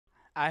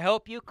I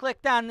hope you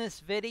clicked on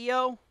this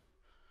video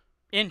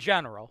in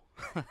general,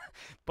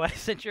 but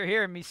since you're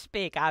hearing me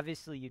speak,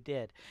 obviously you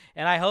did.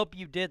 And I hope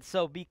you did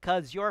so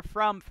because you're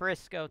from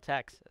Frisco,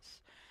 Texas,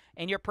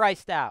 and you're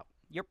priced out.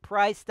 You're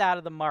priced out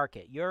of the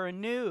market. You're a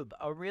noob,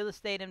 a real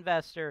estate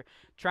investor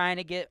trying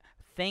to get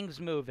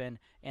things moving,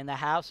 and the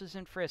houses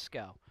in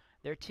Frisco,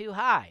 they're too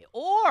high.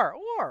 Or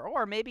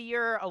maybe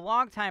you're a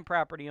longtime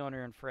property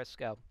owner in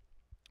Frisco,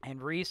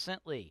 and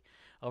recently,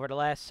 over the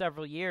last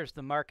several years,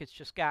 the market's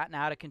just gotten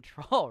out of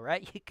control,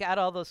 right? You got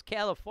all those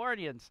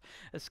Californians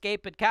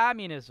escaping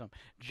communism,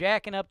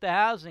 jacking up the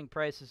housing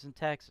prices in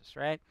Texas,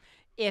 right?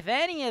 If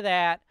any of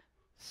that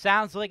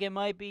sounds like it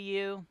might be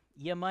you,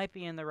 you might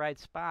be in the right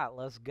spot.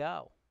 Let's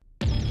go.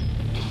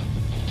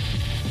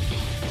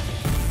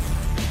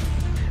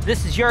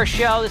 This is your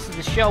show. This is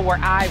the show where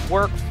I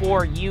work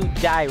for you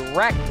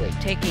directly,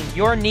 taking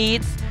your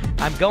needs.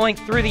 I'm going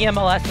through the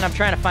MLS and I'm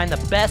trying to find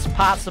the best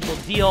possible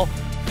deal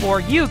for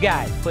you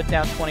guys. Put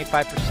down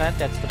 25%.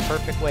 That's the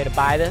perfect way to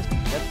buy this.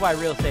 That's why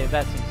real estate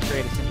investing is the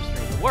greatest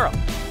industry in the world.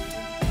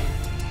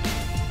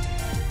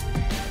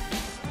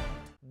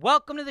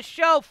 Welcome to the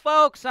show,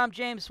 folks. I'm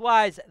James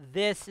Wise.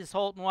 This is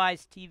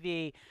HoltonWise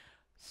TV.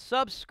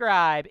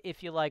 Subscribe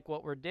if you like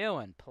what we're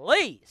doing.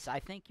 Please. I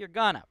think you're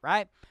gonna,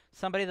 right?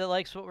 Somebody that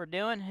likes what we're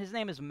doing, his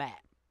name is Matt.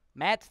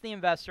 Matt's the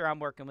investor I'm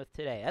working with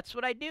today. That's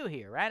what I do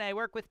here, right? I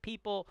work with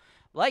people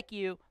like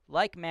you,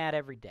 like Matt,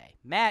 every day.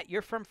 Matt,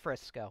 you're from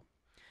Frisco,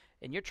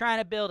 and you're trying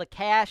to build a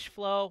cash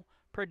flow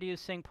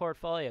producing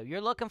portfolio.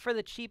 You're looking for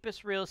the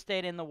cheapest real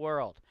estate in the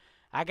world.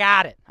 I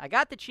got it. I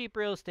got the cheap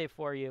real estate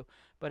for you,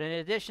 but in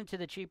addition to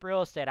the cheap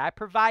real estate, I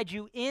provide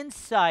you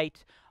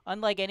insight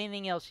unlike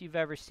anything else you've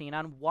ever seen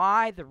on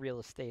why the real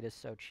estate is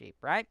so cheap,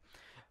 right?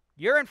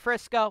 You're in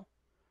Frisco.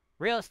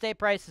 Real estate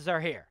prices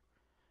are here.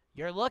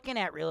 You're looking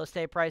at real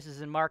estate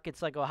prices in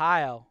markets like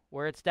Ohio,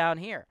 where it's down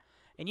here.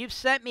 And you've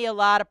sent me a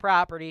lot of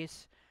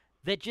properties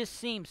that just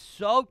seem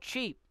so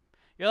cheap.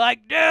 You're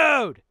like,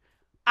 dude,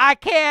 I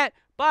can't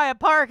buy a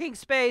parking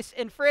space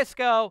in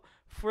Frisco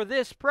for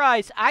this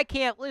price. I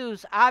can't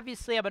lose.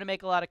 Obviously, I'm going to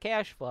make a lot of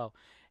cash flow.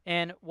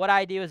 And what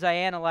I do is I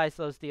analyze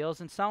those deals,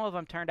 and some of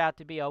them turned out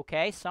to be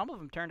okay. Some of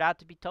them turned out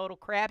to be total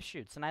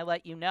crapshoots, and I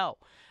let you know.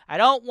 I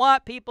don't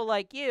want people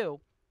like you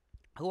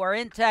who are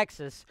in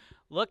Texas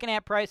looking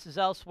at prices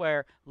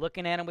elsewhere,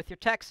 looking at them with your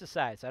Texas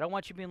eyes. I don't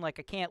want you being like,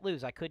 I can't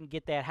lose. I couldn't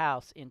get that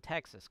house in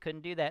Texas.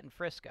 Couldn't do that in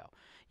Frisco.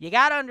 You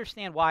got to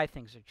understand why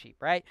things are cheap,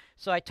 right?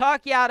 So I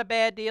talk you out of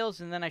bad deals,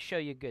 and then I show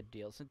you good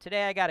deals. And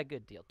today I got a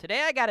good deal.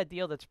 Today I got a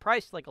deal that's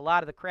priced like a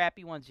lot of the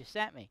crappy ones you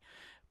sent me.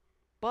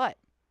 But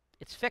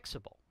it's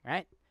fixable,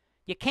 right?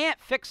 You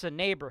can't fix a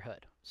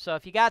neighborhood. So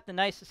if you got the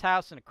nicest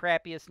house in the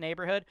crappiest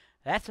neighborhood,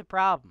 that's a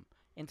problem.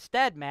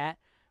 Instead, Matt,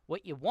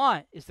 what you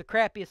want is the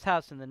crappiest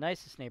house in the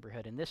nicest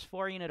neighborhood. In this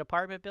 4-unit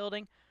apartment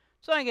building,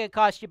 it's only going to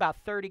cost you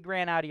about $30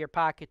 grand out of your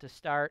pocket to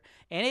start.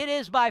 And it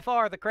is by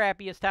far the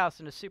crappiest house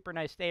in a super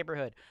nice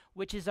neighborhood,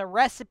 which is a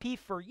recipe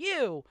for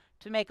you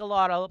to make a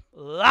lot of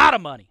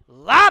money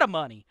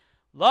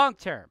long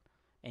term.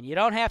 And you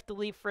don't have to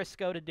leave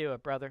Frisco to do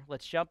it, brother.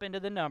 Let's jump into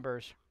the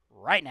numbers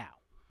right now.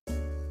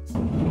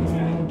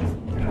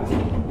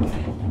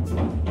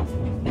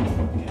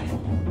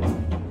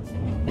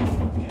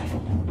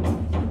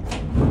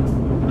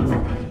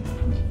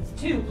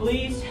 Two,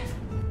 please.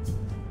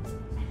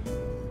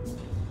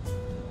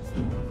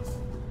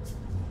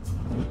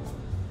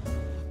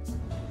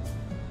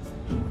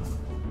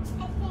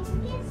 I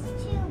think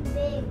it's too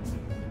big.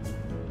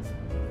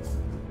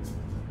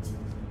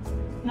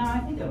 No, I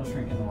think it'll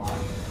shrink in the lot.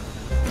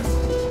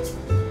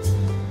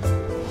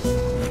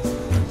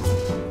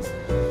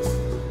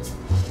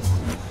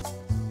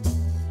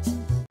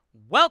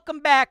 Welcome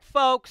back,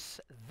 folks.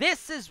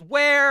 This is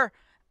where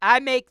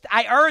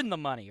I earn the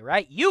money,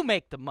 right? You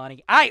make the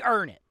money. I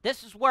earn it.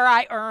 This is where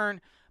I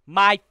earn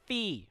my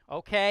fee,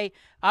 okay?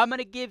 I'm going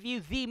to give you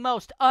the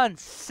most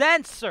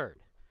uncensored,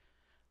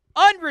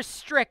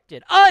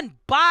 unrestricted,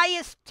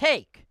 unbiased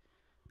take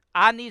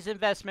on these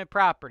investment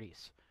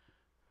properties.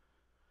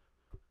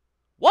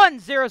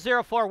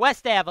 1004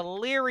 West Ave,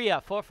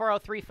 Elyria,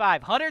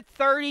 44035.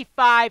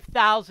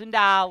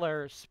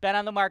 $135,000 spent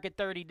on the market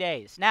 30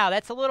 days. Now,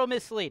 that's a little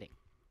misleading.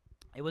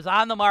 It was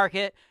on the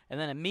market and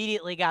then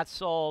immediately got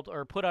sold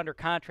or put under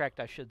contract,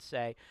 I should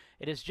say.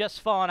 It has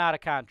just fallen out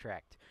of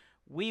contract.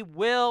 We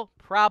will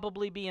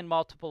probably be in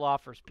multiple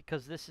offers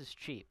because this is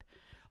cheap.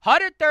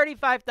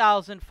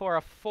 $135,000 for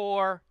a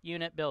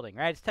 4-unit building,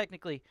 right? It's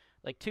technically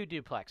like 2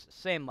 duplexes,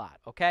 same lot,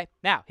 okay?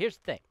 Now, here's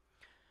the thing.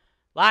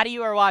 A lot of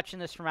you are watching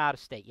this from out of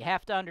state. You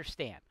have to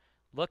understand,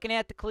 looking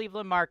at the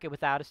Cleveland market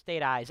with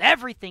out-of-state eyes,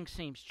 everything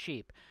seems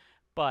cheap.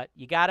 But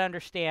you got to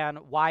understand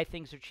why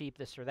things are cheap,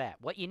 this or that.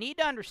 What you need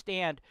to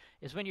understand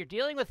is when you're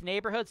dealing with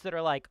neighborhoods that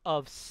are like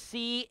of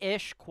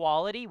C-ish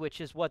quality,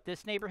 which is what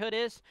this neighborhood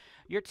is,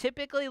 you're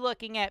typically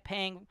looking at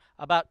paying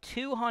about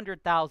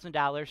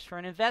 $200,000 for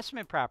an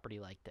investment property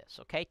like this,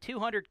 okay?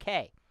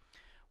 $200K.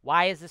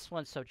 Why is this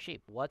one so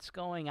cheap? What's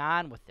going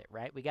on with it,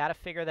 right? We got to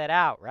figure that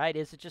out, right?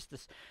 Is it just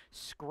this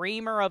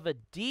screamer of a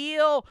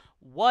deal?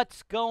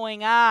 What's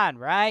going on,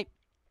 right?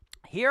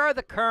 Here are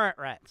the current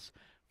rents.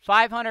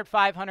 500,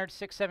 500,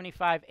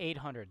 675,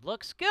 800.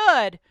 Looks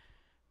good.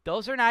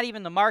 Those are not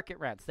even the market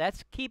rents.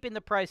 That's keeping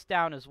the price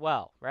down as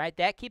well, right?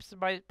 That keeps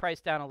the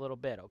price down a little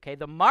bit, okay?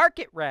 The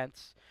market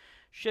rents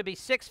should be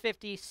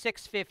 $650,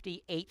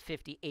 $650,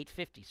 $850,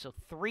 $850. So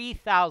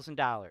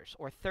 $3,000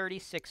 or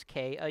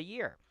 $36K a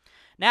year.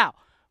 Now,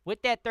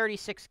 with that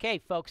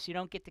 $36K, folks, you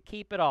don't get to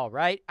keep it all,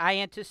 right? I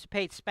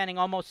anticipate spending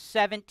almost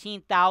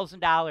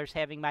 $17,000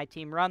 having my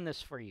team run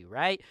this for you,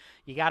 right?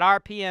 You got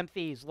RPM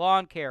fees,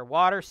 lawn care,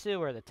 water,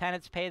 sewer. The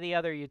tenants pay the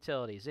other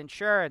utilities,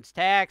 insurance,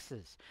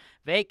 taxes,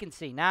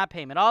 vacancy,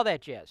 non-payment, all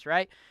that jazz,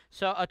 right?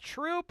 So a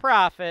true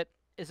profit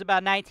is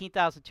about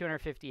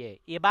 $19,258.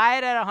 You buy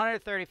it at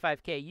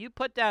 $135K. You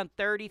put down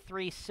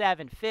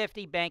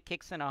 $33,750. Bank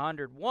kicks in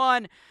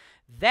 $101.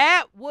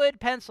 That would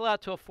pencil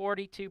out to a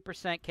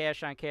 42%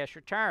 cash-on-cash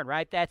return,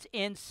 right? That's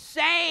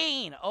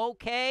insane,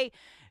 okay?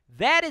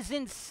 That is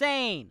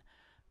insane.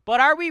 But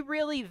are we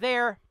really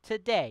there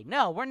today?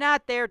 No, we're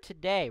not there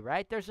today,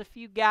 right? There's a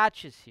few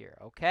gotchas here,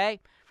 okay?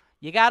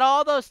 You got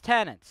all those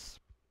tenants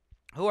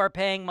who are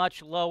paying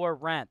much lower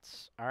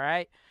rents, all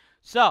right?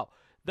 So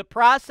the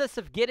process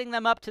of getting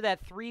them up to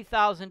that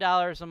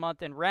 $3,000 a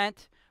month in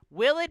rent,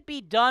 will it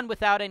be done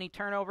without any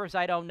turnovers?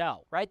 I don't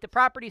know, right? The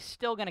property's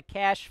still going to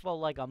cash flow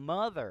like a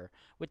mother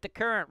with the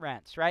current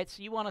rents, right?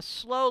 So you want to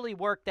slowly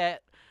work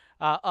that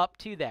up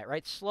to that,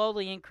 right?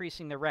 Slowly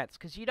increasing the rents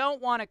because you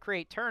don't want to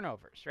create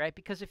turnovers, right?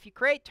 Because if you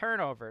create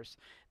turnovers,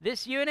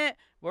 this unit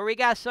where we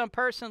got some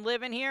person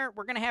living here,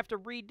 we're going to have to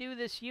redo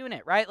this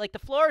unit, right? Like the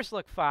floors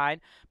look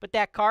fine, but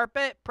that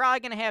carpet,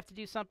 probably going to have to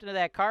do something to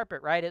that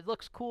carpet, right? It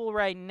looks cool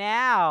right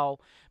now,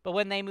 but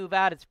when they move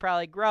out, it's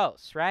probably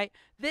gross, right?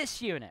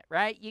 This unit,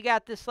 right? You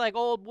got this like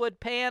old wood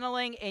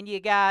paneling and you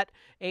got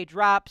a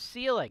drop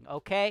ceiling,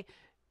 okay?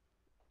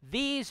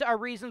 These are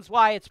reasons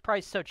why it's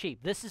priced so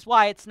cheap. This is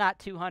why it's not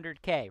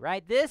 $200K,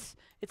 right? This,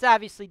 it's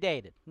obviously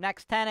dated.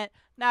 Next tenant,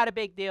 not a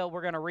big deal.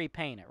 We're going to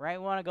repaint it, right?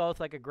 We want to go with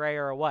like a gray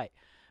or a white.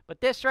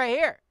 But this right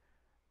here,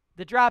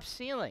 the drop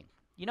ceiling,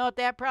 you know what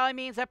that probably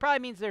means? That probably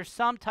means there's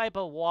some type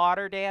of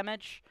water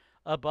damage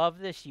above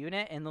this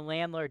unit, and the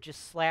landlord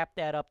just slapped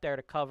that up there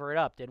to cover it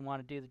up. Didn't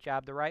want to do the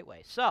job the right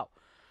way. So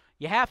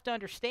you have to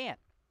understand.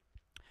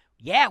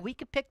 Yeah, we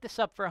could pick this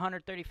up for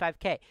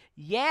 $135K.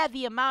 Yeah,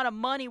 the amount of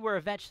money we're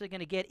eventually going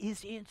to get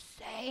is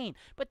insane.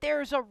 But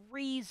there's a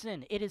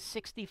reason it is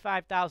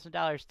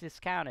 $65,000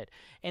 discounted.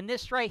 And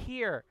this right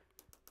here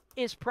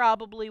is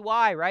probably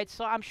why, right?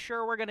 So I'm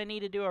sure we're going to need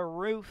to do a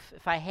roof,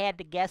 if I had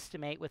to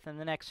guesstimate, within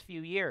the next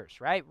few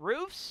years, right?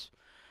 Roofs,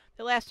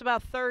 they last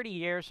about 30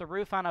 years. A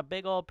roof on a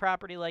big old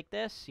property like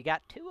this, you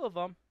got two of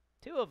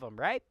them,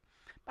 right?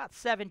 About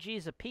 7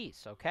 G's a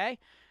piece, okay?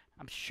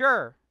 I'm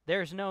sure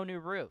there's no new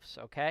roofs,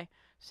 okay?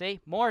 See,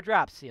 more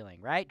drop ceiling,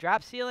 right?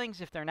 Drop ceilings,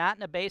 if they're not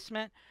in a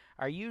basement,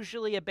 are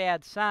usually a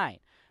bad sign.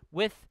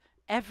 With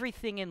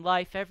everything in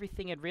life,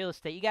 everything in real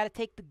estate, you got to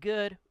take the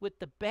good with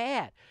the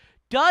bad.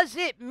 Does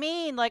it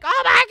mean like,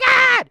 oh my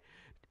God,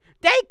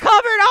 they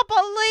covered up a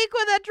leak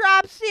with a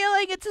drop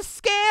ceiling, it's a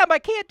scam, I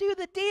can't do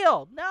the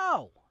deal?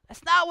 No,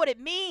 that's not what it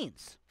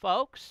means,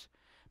 folks.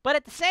 But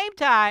at the same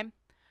time,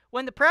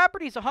 when the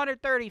property's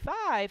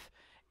 135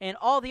 and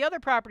all the other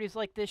properties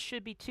like this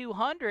should be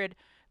 200,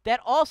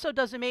 that also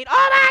doesn't mean,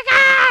 oh my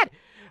God,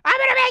 I'm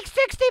going to make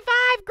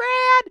 65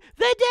 grand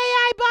the day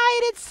I buy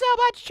it. It's so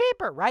much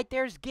cheaper, right?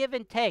 There's give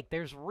and take.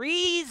 There's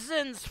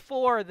reasons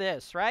for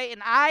this, right?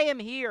 And I am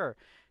here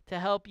to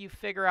help you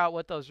figure out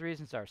what those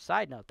reasons are.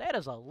 Side note, that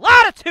is a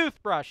lot of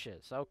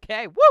toothbrushes,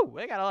 okay? Woo,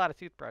 they got a lot of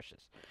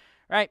toothbrushes,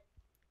 right?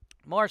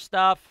 More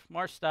stuff.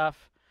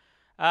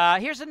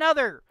 Here's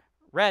another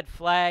red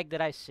flag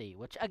that I see,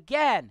 which,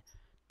 again,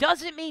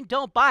 doesn't mean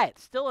don't buy it.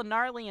 Still a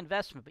gnarly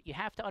investment, but you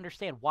have to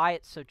understand why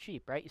it's so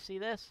cheap, right? You see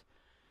this?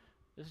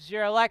 This is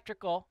your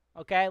electrical,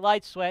 okay,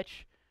 light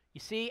switch.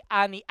 You see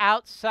on the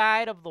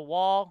outside of the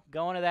wall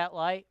going to that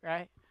light,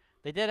 right?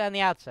 They did it on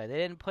the outside. They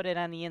didn't put it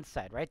on the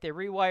inside, right? They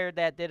rewired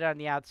that, did it on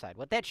the outside.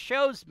 What that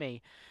shows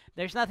me,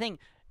 there's nothing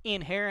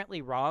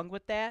inherently wrong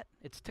with that.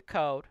 It's to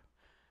code.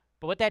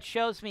 But what that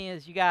shows me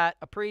is you got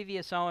a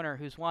previous owner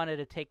who's wanted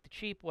to take the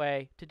cheap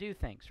way to do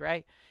things,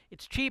 right?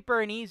 It's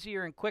cheaper and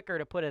easier and quicker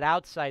to put it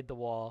outside the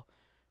wall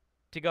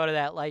to go to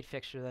that light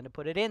fixture than to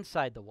put it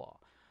inside the wall.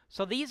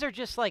 So these are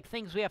just like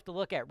things we have to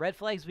look at, red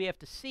flags we have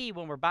to see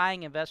when we're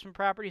buying investment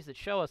properties that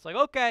show us like,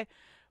 okay,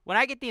 when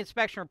I get the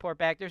inspection report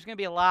back, there's going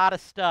to be a lot of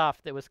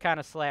stuff that was kind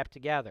of slapped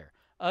together.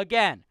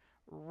 Again,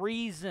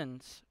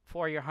 reasons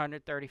for your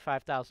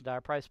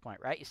 $135,000 price point,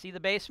 right? You see the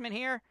basement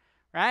here,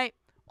 right?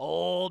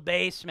 Old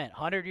basement,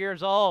 100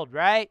 years old,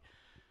 right?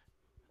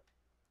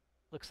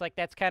 Looks like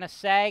that's kind of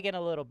sagging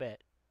a little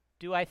bit.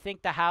 Do I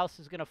think the house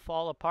is going to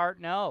fall apart?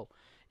 No.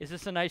 Is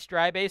this a nice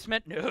dry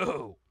basement?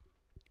 No.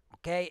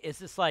 Okay, is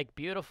this like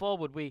beautiful?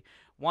 Would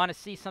Want to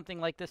see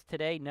something like this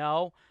today?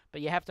 No,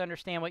 but you have to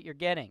understand what you're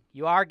getting.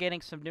 You are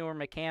getting some newer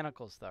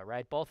mechanicals, though,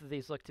 right? Both of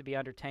these look to be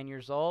under 10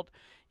 years old,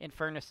 and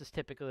furnaces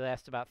typically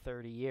last about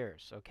 30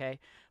 years, okay?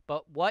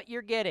 But what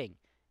you're getting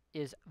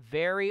is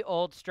very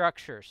old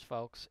structures,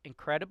 folks.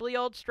 Incredibly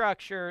old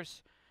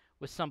structures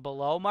with some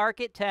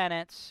below-market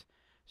tenants,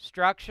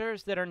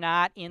 structures that are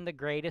not in the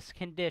greatest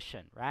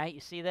condition, right?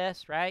 You see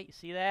this, right? You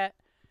see that?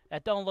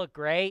 That don't look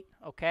great,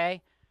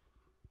 okay?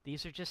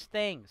 These are just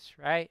things,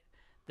 right,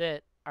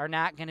 that are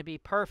not going to be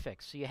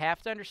perfect. So you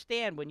have to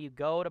understand when you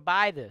go to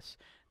buy this,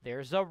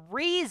 there's a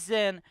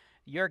reason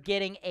you're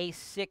getting a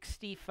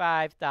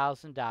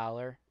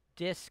 $65,000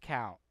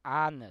 discount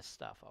on this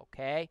stuff,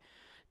 okay?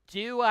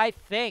 Do I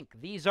think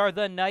these are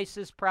the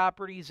nicest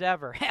properties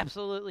ever?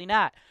 Absolutely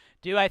not.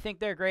 Do I think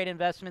they're great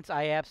investments?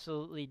 I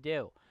absolutely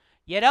do.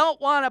 You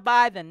don't want to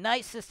buy the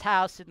nicest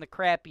house in the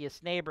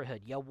crappiest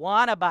neighborhood. You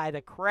want to buy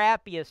the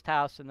crappiest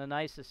house in the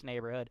nicest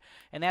neighborhood,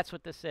 and that's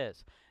what this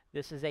is.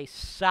 This is a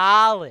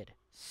solid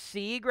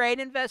C-grade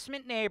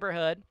investment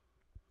neighborhood.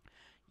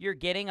 You're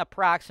getting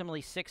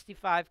approximately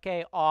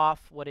 $65K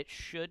off what it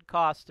should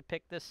cost to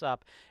pick this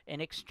up.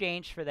 In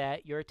exchange for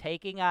that, you're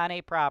taking on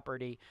a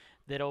property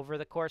that over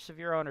the course of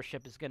your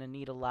ownership is going to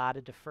need a lot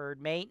of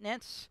deferred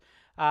maintenance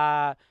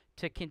to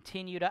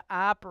continue to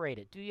operate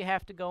it. Do you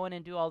have to go in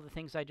and do all the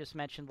things I just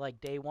mentioned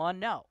like day one?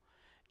 No.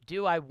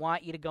 Do I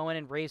want you to go in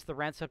and raise the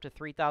rents up to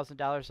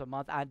 $3,000 a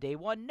month on day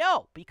one?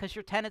 No, because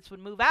your tenants would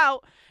move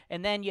out,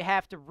 and then you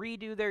have to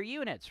redo their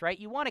units, right?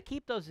 You want to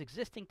keep those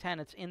existing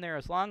tenants in there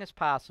as long as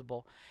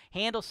possible,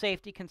 handle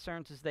safety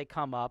concerns as they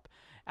come up,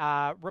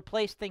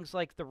 replace things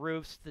like the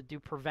roofs that do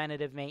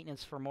preventative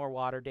maintenance for more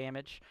water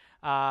damage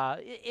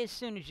as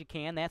soon as you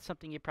can. That's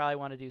something you probably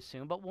want to do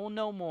soon, but we'll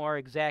know more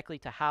exactly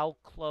to how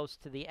close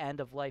to the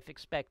end of life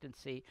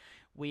expectancy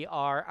we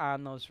are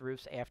on those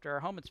roofs after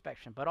our home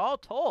inspection. But all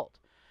told,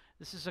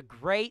 this is a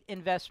great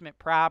investment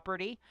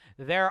property.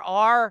 There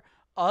are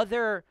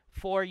other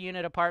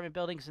 4-unit apartment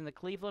buildings in the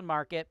Cleveland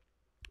market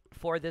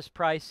for this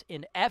price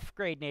in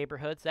F-grade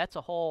neighborhoods. That's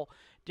a whole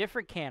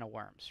different can of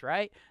worms,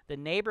 right? The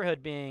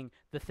neighborhood being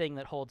the thing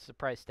that holds the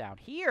price down.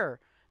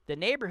 Here, the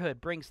neighborhood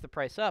brings the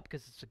price up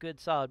because it's a good,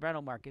 solid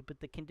rental market,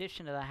 but the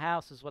condition of the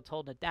house is what's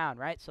holding it down,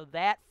 right? So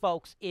that,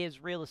 folks,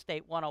 is real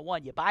estate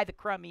 101. You buy the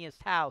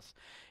crummiest house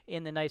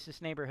in the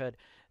nicest neighborhood.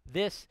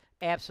 This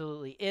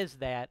absolutely is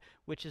that,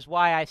 which is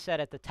why I said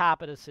at the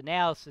top of this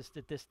analysis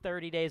that this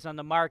 30 days on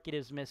the market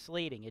is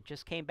misleading. It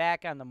just came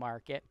back on the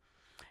market,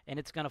 and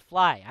it's going to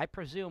fly. I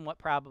presume what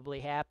probably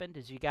happened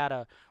is you got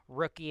a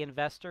rookie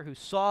investor who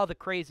saw the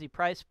crazy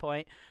price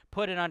point,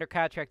 put it under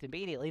contract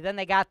immediately. Then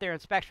they got their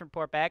inspection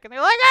report back, and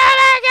they're like,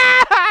 oh,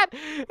 my God,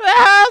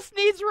 the house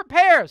needs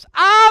repairs.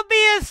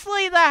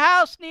 Obviously, the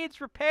house needs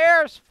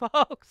repairs,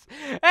 folks.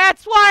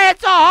 That's why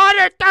it's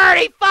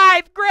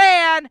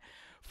 $135,000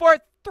 for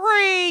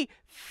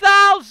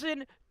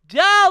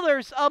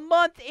 $3,000 a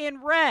month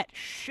in rent.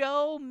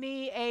 Show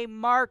me a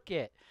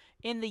market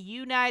in the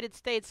United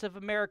States of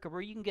America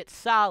where you can get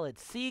solid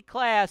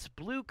C-class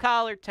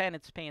blue-collar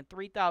tenants paying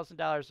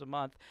 $3,000 a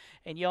month,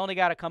 and you only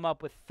got to come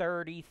up with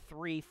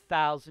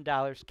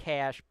 $33,000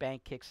 cash,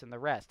 bank kicks, and the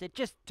rest. It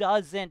just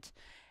doesn't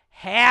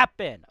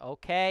happen,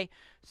 okay?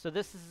 So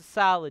this is a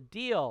solid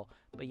deal,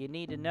 but you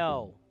need to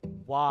know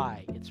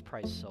why it's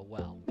priced so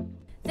well.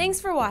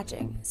 Thanks for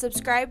watching.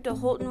 Subscribe to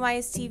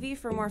HoltonWise TV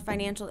for more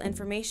financial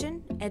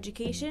information,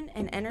 education,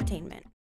 and entertainment.